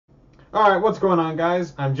Alright, what's going on,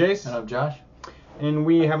 guys? I'm Jace. And I'm Josh. And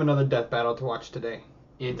we have another death battle to watch today.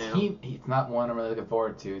 It's not one I'm really looking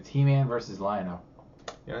forward to. It's He-Man versus Lion-O.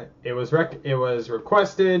 Yeah, it was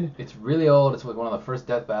requested. It's really old. It's like one of the first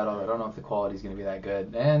death battles. I don't know if the quality's going to be that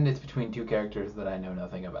good. And it's between two characters that I know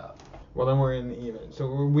nothing about. Well, then we're in the even. So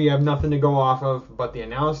we have nothing to go off of but the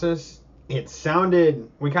analysis. It sounded...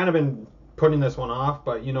 We kind of been putting this one off,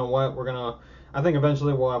 but you know what? I think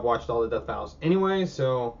eventually we'll have watched all the death battles anyway,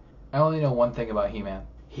 so... I only know one thing about He-Man.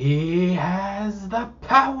 He has the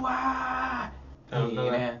power! I don't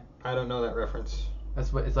know that reference.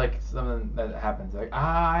 That's what it's like. Something that happens. Like,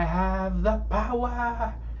 I have the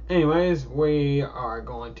power. Anyways, we are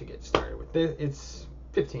going to get started with this. It's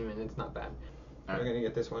 15 minutes, not bad. All right. We're gonna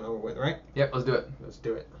get this one over with, right? Yep, let's do it. Let's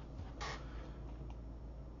do it.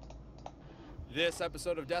 This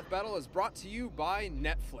episode of Death Battle is brought to you by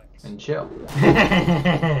Netflix. And chill.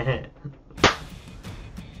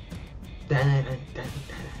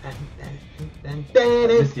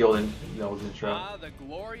 This is the old intro. The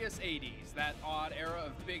glorious 80s, that odd era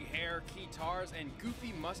of big hair, guitars, and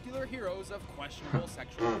goofy muscular heroes of questionable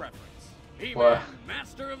sexual preference. He-Man,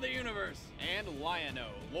 Master of the Universe, and Lion-O,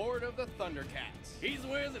 Lord of the Thundercats. He's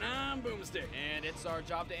Wiz and I'm Boomstick, and it's our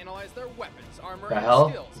job to analyze their weapons, armor, and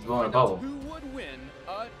skills He's to blowing a find out bubble. who would win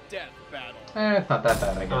a death battle. It's not that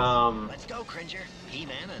bad, I guess. Let's go, Cringer.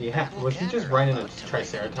 He-Man and Yeah, was he just writing a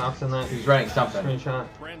Triceratops in that? He was writing something. Screenshot.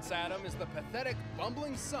 Prince Adam is the pathetic,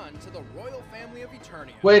 bumbling son to the royal family of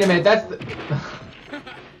Eternia. Wait a minute, that's the...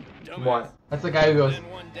 Dumbass. What? That's the guy who goes... Then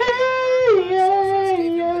one day, sorceress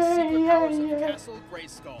gave him the secret powers of Castle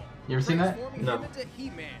Grayskull. You ever seen that? Transforming No. him into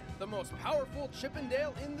He-Man, the most powerful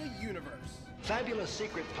Chippendale in the universe. fabulous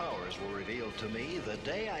secret powers were revealed to me the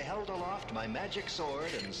day I held aloft my magic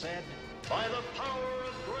sword and said, "By the power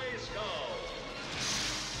of Grayskull."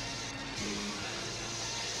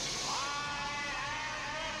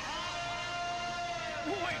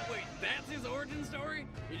 Wait, that's his origin story?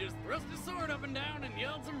 He just thrust his sword up and down and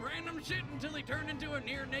yelled some random shit until he turned into a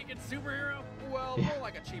near-naked superhero? Well, more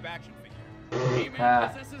like a cheap action figure. He-Man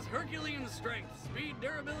possesses Herculean strength, speed,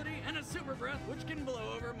 durability, and a super breath which can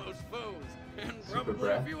blow over most foes. And probably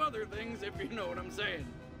breath. a few other things if you know what I'm saying.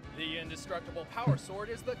 The indestructible power sword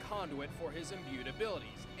is the conduit for his imbued abilities,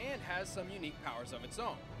 and has some unique powers of its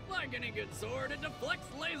own. Like any good sword, it deflects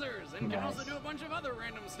lasers and can Nice. also do a bunch of other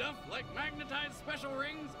random stuff like magnetize special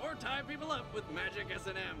rings or tie people up with magic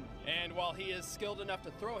S&M. And while he is skilled enough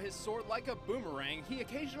to throw his sword like a boomerang, he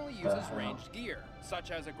occasionally uses hell? ranged gear,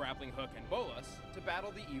 such as a grappling hook and bolas, to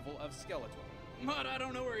battle the evil of Skeletor. But I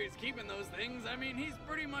don't know where he's keeping those things. I mean, he's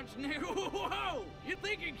pretty much new. Whoa! You'd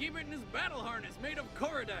think he'd keep it in his battle harness made of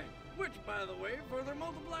Korodite, which, by the way, further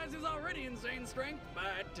multiplies his already insane strength by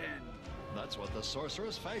 10. That's what the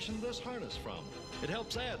sorceress fashioned this harness from. It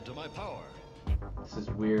helps add to my power. This is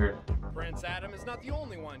weird. Prince Adam is not the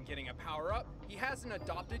only one getting a power-up. He has an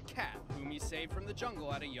adopted cat, whom he saved from the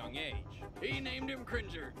jungle at a young age. He named him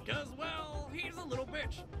Cringer, cause, well, he's a little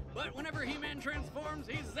bitch. But whenever He-Man transforms,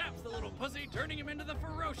 he zaps the little pussy, turning him into the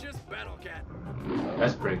ferocious Battle Cat.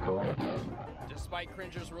 That's pretty cool. Despite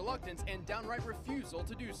Cringer's reluctance and downright refusal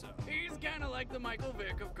to do so. He's kinda like the Michael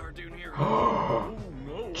Vick of cartoon heroes.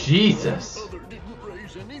 Jesus.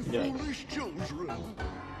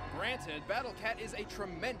 Granted, Battle Cat is a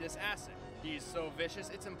tremendous asset. He's so vicious,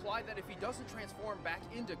 it's implied that if he doesn't transform back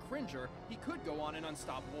into Cringer, he could go on an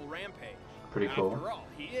unstoppable rampage. Pretty cool. After all,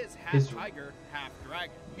 he is half His- tiger, half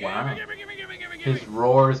dragon. Wow. Gimme. His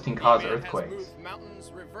roars can cause He-Man has earthquakes. moved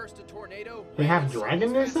mountains, reversed a tornado, They have landed dragon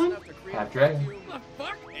circles there, fast son? enough to create Half a dragon? vacuum, The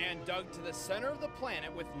fuck? and dug to the center of the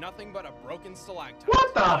planet with nothing but a broken stalactite.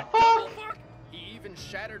 What the fuck? Fuck? He even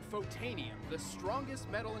shattered photanium, the strongest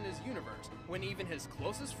metal in his universe, when even his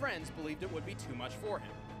closest friends believed it would be too much for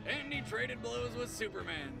him. And he traded blows with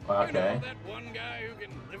Superman. Okay. You know, that one guy who can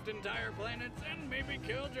lift entire planets and maybe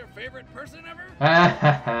killed your favorite person ever? Uh,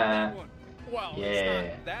 That one. Well, Yeah. he's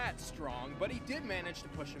not that strong, but he did manage to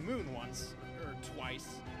push a moon once, or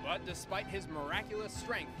twice. But despite his miraculous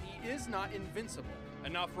strength, he is not invincible.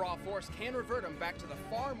 Enough raw force can revert him back to the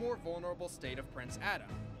far more vulnerable state of Prince Adam.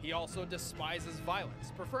 He also despises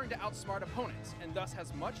violence, preferring to outsmart opponents, and thus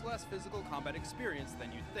has much less physical combat experience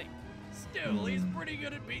than you'd think. Still, he's pretty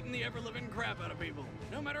good at beating the ever-living crap out of people,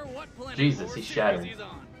 no matter what planet Jesus, or he's series shattered. he's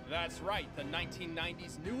on. That's right, the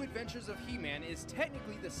 1990s New Adventures of He-Man is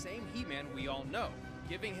technically the same He-Man we all know,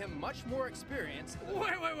 giving him much more experience.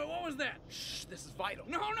 Wait, what was that? Shh, this is vital.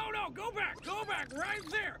 No, go back, right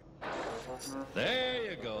there.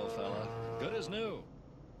 There you go, fella. Good as new.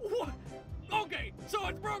 What? Okay, so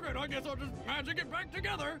it's broken. I guess I'll just magic it back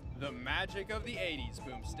together. The magic of the 80s,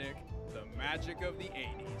 Boomstick. the magic of the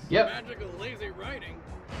 80s. Yep. Magic of lazy writing.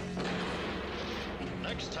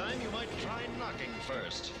 Next time, you might try knocking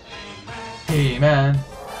first. Hey, man.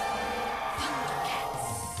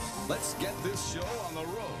 Let's get this show on the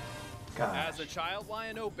road. Gosh. As a child,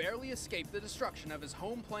 Lion-O barely escaped the destruction of his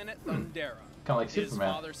home planet Thundera. Kind of like His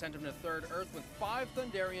Superman. father sent him to Third Earth with 5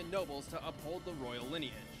 Thunderian nobles to uphold the royal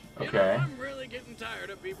lineage. You know, Okay. I'm really getting tired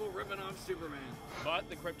of people ripping off Superman. But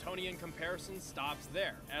the Kryptonian comparison stops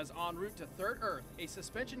there, as en route to Third Earth, a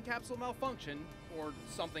suspension capsule malfunction, or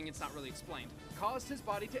something it's not really explained, caused his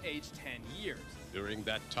body to age 10 years. During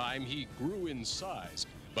that time, he grew in size,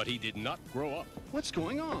 but he did not grow up. What's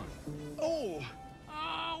going on? Oh,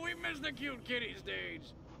 Oh, we missed the cute kitty stage.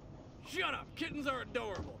 Shut up, kittens are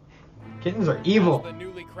adorable. Kittens are evil. As the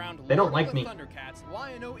newly crowned They don't Lord like of the me. Thundercats,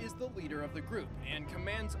 Lion-O is the leader of the group and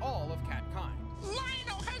commands all of catkind.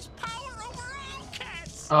 Lion-O has power over all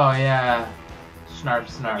cats. Oh, yeah. Snarf,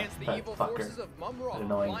 snarf. Against the That evil fucker. forces of Mum-Ra, That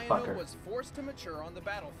annoying Lion-O fucker. was forced to mature on the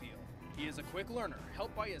battlefield. He is a quick learner,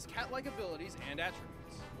 helped by his cat-like abilities and attributes.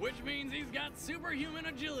 Which means he's got superhuman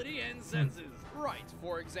agility and senses. Right.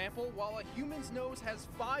 For example, while a human's nose has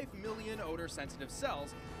 5 million odor-sensitive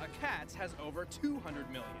cells, a cat's has over 200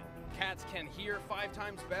 million. Cats can hear 5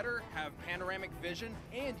 times better, have panoramic vision,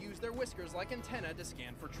 and use their whiskers like antennae to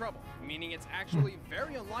scan for trouble, meaning it's actually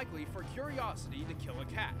very unlikely for curiosity to kill a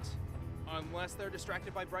cat. Unless they're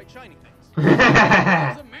distracted by bright shiny things. He's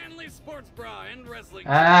a manly sports bra and wrestling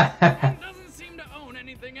suit, and doesn't seem to own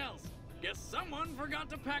anything else. Guess someone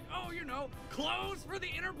forgot to pack, oh, you know, clothes for the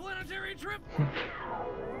interplanetary trip.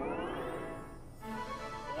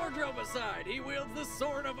 Wardrobe aside, he wields the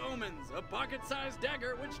Sword of Omens, a pocket-sized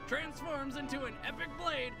dagger which transforms into an epic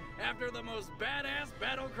blade after the most badass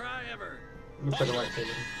battle cry ever. Looks like a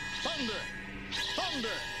lightsaber. thunder! Thunder!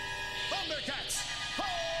 Thundercats!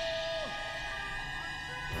 Ho!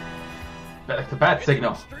 That's the bat It's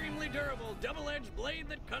signal. an extremely durable, double-edged blade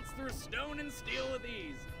that cuts through stone and steel with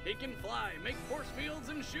ease. He can fly, make force fields,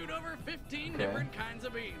 and shoot over 15 Okay. different kinds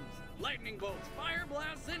of beams. Lightning bolts, fire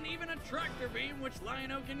blasts, and even a tractor beam which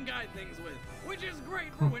Lion-O can guide things with. Which is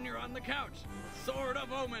great for when you're on the couch. Sword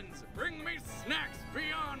of Omens, bring me snacks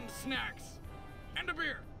beyond snacks. And a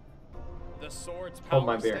beer. The sword's Hold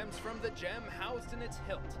my power beer. stems from the gem housed in its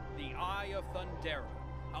hilt, the Eye of Thundera,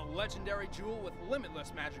 a legendary jewel with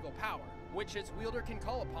limitless magical power, which its wielder can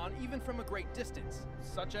call upon even from a great distance,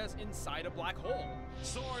 such as inside a black hole.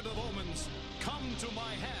 Sword of Omens, come to my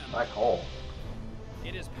hand. Black hole.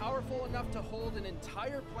 It is powerful enough to hold an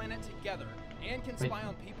entire planet together and can spy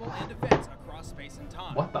on people and events across space and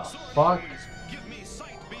time. What the Sword of fuck? Omens, give me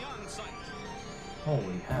sight beyond sight.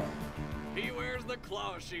 Holy hell. He wears the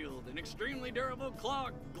Claw Shield, an extremely durable claw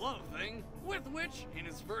glove thing, with which, in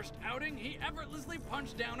his first outing, he effortlessly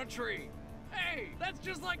punched down a tree. Hey, that's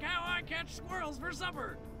just like how I catch squirrels for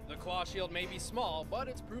supper. The claw shield may be small, but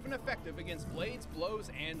it's proven effective against blades, blows,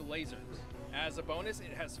 and lasers. As a bonus,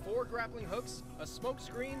 it has 4 grappling hooks, a smoke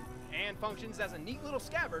screen, and functions as a neat little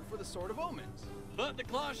scabbard for the Sword of Omens. But the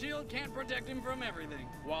Claw Shield can't protect him from everything.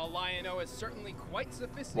 While Lion-O is certainly quite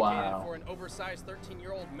sophisticated Wow. for an oversized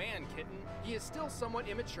 13-year-old man kitten, he is still somewhat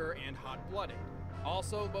immature and hot-blooded.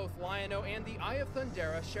 Also, both Lion-O and the Eye of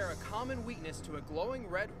Thundera share a common weakness to a glowing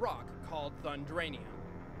red rock called Thundranium.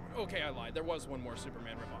 Okay, I lied. There was one more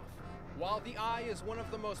Superman ripoff. While the Eye is one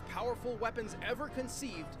of the most powerful weapons ever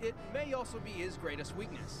conceived, it may also be his greatest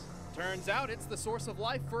weakness. Turns out it's the source of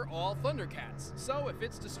life for all Thundercats, so if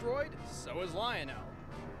it's destroyed, so is Lion-O.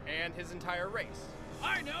 And his entire race.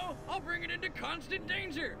 I know! I'll bring it into constant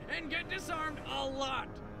danger and get disarmed a lot!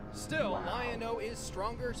 Still, Lion-O is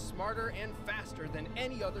stronger, smarter, and faster than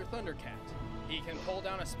any other Thundercat. He can pull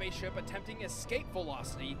down a spaceship attempting escape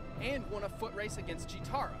velocity and won a foot race against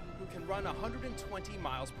Chitara, who can run 120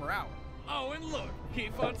 miles per hour. Oh, and look, he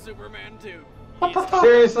fought Superman too. He's able to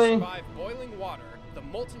Seriously? survive boiling water, the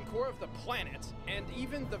molten core of the planet, and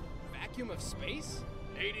even the vacuum of space?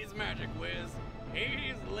 80s magic, Wiz.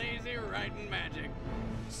 80s lazy writing magic.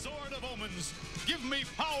 Sword of Omens, give me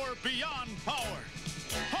power beyond power.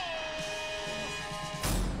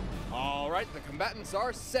 All right, the combatants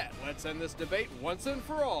are set. Let's end this debate once and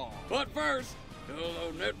for all. But first,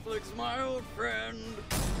 hello Netflix, my old friend.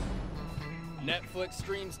 Netflix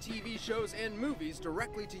streams TV shows and movies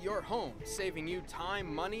directly to your home, saving you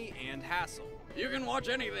time, money, and hassle. You can watch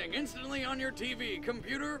anything instantly on your TV,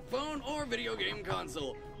 computer, phone, or video game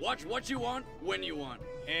console. Watch what you want, when you want.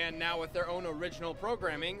 And now with their own original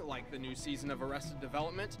programming, like the new season of Arrested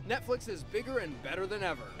Development, Netflix is bigger and better than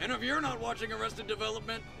ever. And if you're not watching Arrested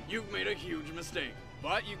Development, you've made a huge mistake.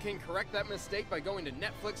 But you can correct that mistake by going to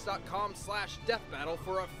netflix.com/deathbattle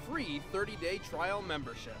for a free 30-day trial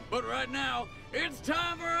membership. But right now, it's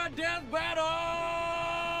time for a death battle!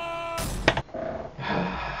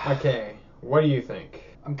 Okay, what do you think?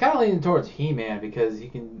 I'm kind of leaning towards He-Man because he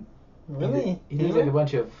can. Really? He does like a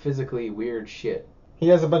bunch of physically weird shit. He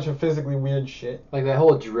has a bunch of physically weird shit. Like that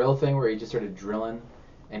whole drill thing where he just started drilling,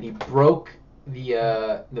 and he broke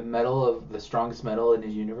the metal of the strongest metal in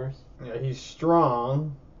his universe. Yeah, he's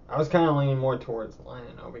strong. I was kind of leaning more towards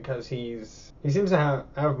Lion-O because he seems to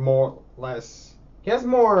have more less. He has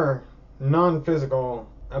more non-physical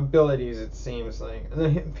abilities. It seems like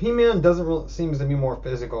He-Man seems to be more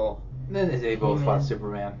physical. And then they both fought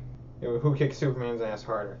Superman. Who kicked Superman's ass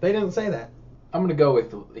harder? They didn't say that. I'm gonna go with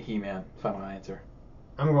the He-Man. Final answer.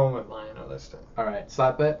 I'm going with Lion-O this time. All right,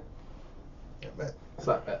 slap bet. Yeah, bet.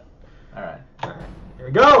 Slap bet. All right. All right, here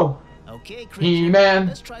we go. Okay, creature. He-Man.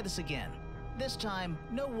 Let's try this again. This time,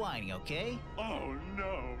 no whining, okay? Oh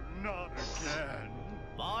no, not again.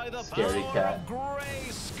 By the Scary power cat. of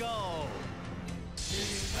Grayskull.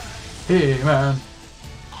 He-Man.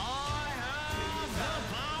 I have the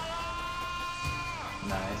power.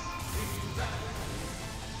 Nice.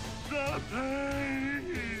 The pain.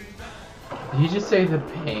 Did you just say the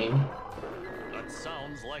pain? That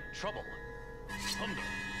sounds like trouble. Thunder.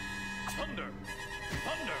 Thunder.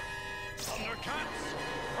 Thunder. Thundercats.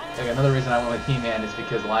 Like another reason I went with He-Man is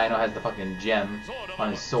because Lion-O has the fucking gem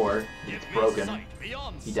on his sword. It's broken.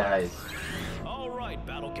 He dies. All right,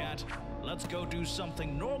 Battlecat. Let's go do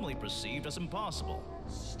something normally perceived as impossible.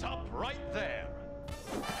 Stop right there.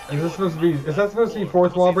 Is that supposed to be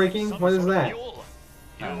fourth wall breaking? What is that?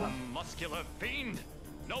 You muscular fiend.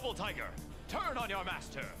 Noble Tiger, turn on your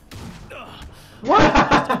master.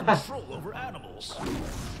 What? Control over animals.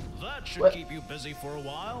 That should What? keep you busy for a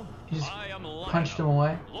while. He just I am Lion-O, punched him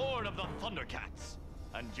away. Lord of the Thundercats,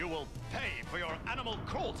 and you will pay for your animal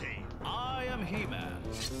cruelty. I am He-Man.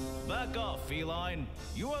 Back off, feline.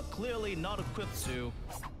 You are clearly not equipped to...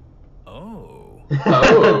 Oh.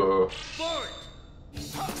 Oh.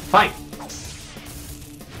 Fight!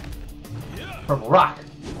 Purple Rock.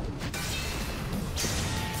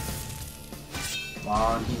 Come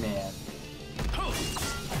on, He-Man.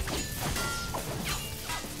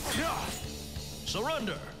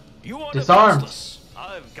 Surrender. You are Disarmed. defenseless.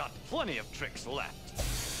 I've got plenty of tricks left.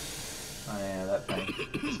 Oh yeah, that thing.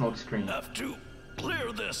 Smoke screen. Have to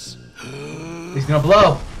clear this. He's gonna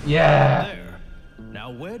blow. Yeah. There.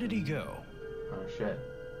 Now where did he go? Oh shit.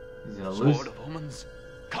 He's an Sword elusive. of Omens,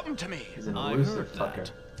 come to me. He's an I elusive heard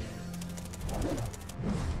fucker.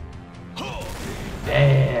 that.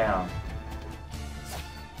 Damn.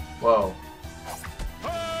 Whoa.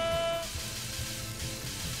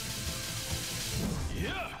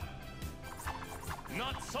 Yeah.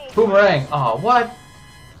 Not so Boomerang. Oh, what?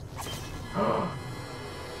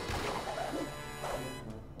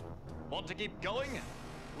 Want to keep going?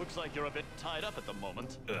 Looks like you're a bit tied up at the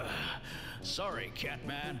moment. Sorry,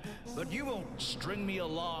 Catman, but you won't string me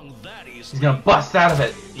along that easily. He's gonna bust out of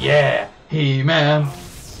it. Yeah. He-Man.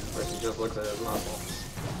 First he just looks at his muscles.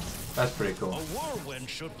 That's pretty cool. A whirlwind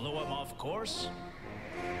should blow him off course.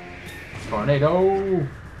 Tornado.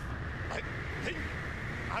 I think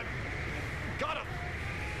I've got a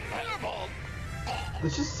fireball.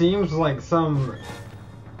 This just seems like some.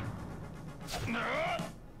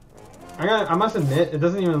 I must admit, it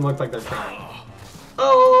doesn't even look like they're trying.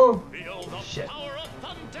 Oh! Feel the Shit. power of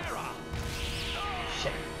Thundera.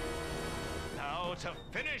 Shit. Now to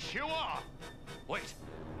finish you off. Wait,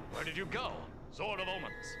 where did you go? Sword of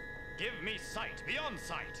Omens. Give me sight beyond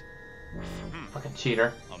sight. Fucking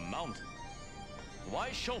cheater. A mountain.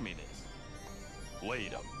 Why show me this?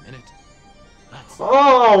 Wait a minute. That's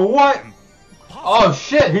Oh, what? Oh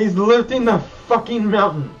shit. He's lifting the fucking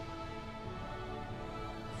mountain.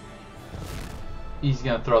 He's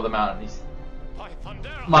gonna throw the mountain. by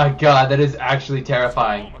Thundera. My god, that is actually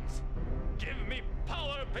terrifying. Omens. Give me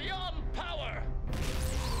power beyond power.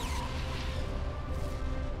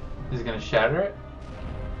 Is he gonna shatter it?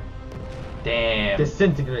 Damn.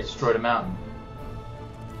 Disintegrate. Destroyed a mountain.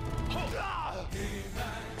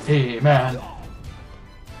 Hey, man.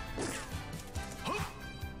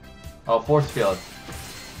 Oh, force field.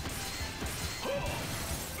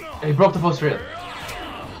 He broke the force field.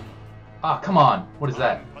 Ah, come on. What is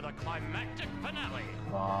that? For the climactic finale.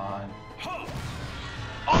 Come on.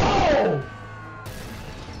 Oh!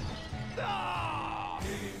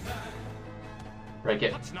 Break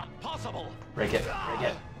it. That's not possible. Break it. Break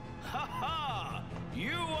it.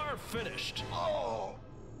 finished. Oh.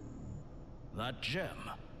 That gem,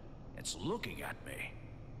 it's looking at me.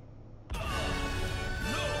 What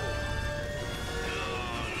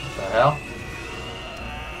the hell?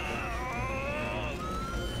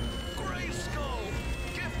 Grayskull,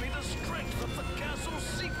 give me the strength of the castle's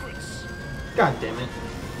secrets. God damn it.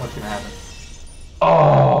 What's gonna happen?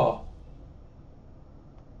 Oh!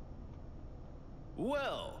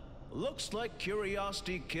 Well, looks like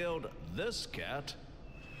curiosity killed this cat.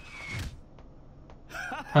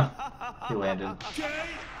 He landed.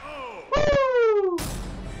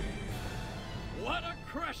 What a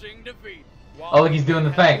crushing defeat! Oh, look, he's doing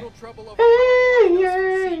the thing. The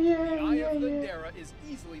Eye of Thundera is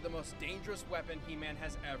easily the most dangerous weapon He-Man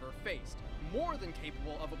has ever faced, more than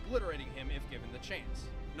capable of obliterating him if given the chance.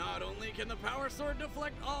 Not only can the Power Sword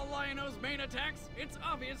deflect all Lion-O's main attacks, it's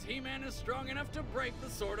obvious He-Man is strong enough to break the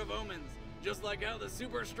Sword of Omens. Just like how the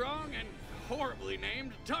super strong and horribly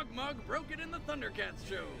named Tugmug broke it in the Thundercats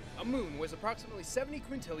show. A moon was approximately 70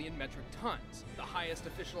 quintillion metric tons. The highest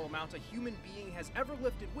official amount a human being has ever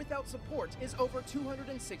lifted without support is over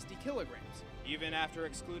 260 kilograms. Even after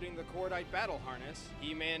excluding the cordite battle harness,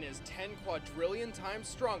 He-Man is 10 quadrillion times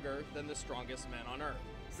stronger than the strongest men on Earth.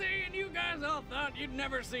 See, and you guys all thought you'd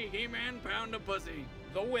never see He-Man pound a pussy.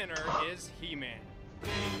 The winner is He-Man.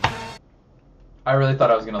 I really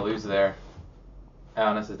thought I was gonna lose there. I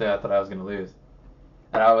honestly thought I was gonna lose.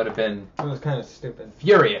 And I would have been It was kind of stupid.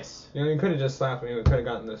 furious. You know, you could have just slapped me. We could have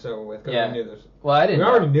gotten this over with. Cause Yeah. we knew this. Well, I We didn't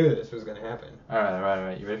already know. knew this was gonna happen.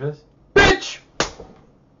 Alright. You ready for this? Bitch!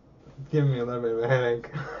 Giving me a little bit of a headache.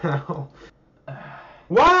 Ow.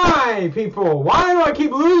 Why, people? Why do I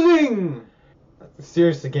keep losing? That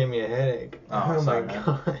seriously gave me a headache. Oh, my sorry, man.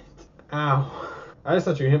 god. Ow. I just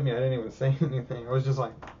thought you hit me. I didn't even say anything. I was just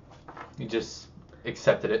like, You just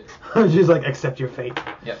accepted it. I was just like, accept your fate.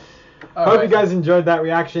 Yep. Hope you guys enjoyed that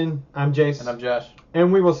reaction. I'm Jace. And I'm Josh.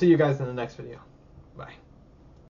 And we will see you guys in the next video.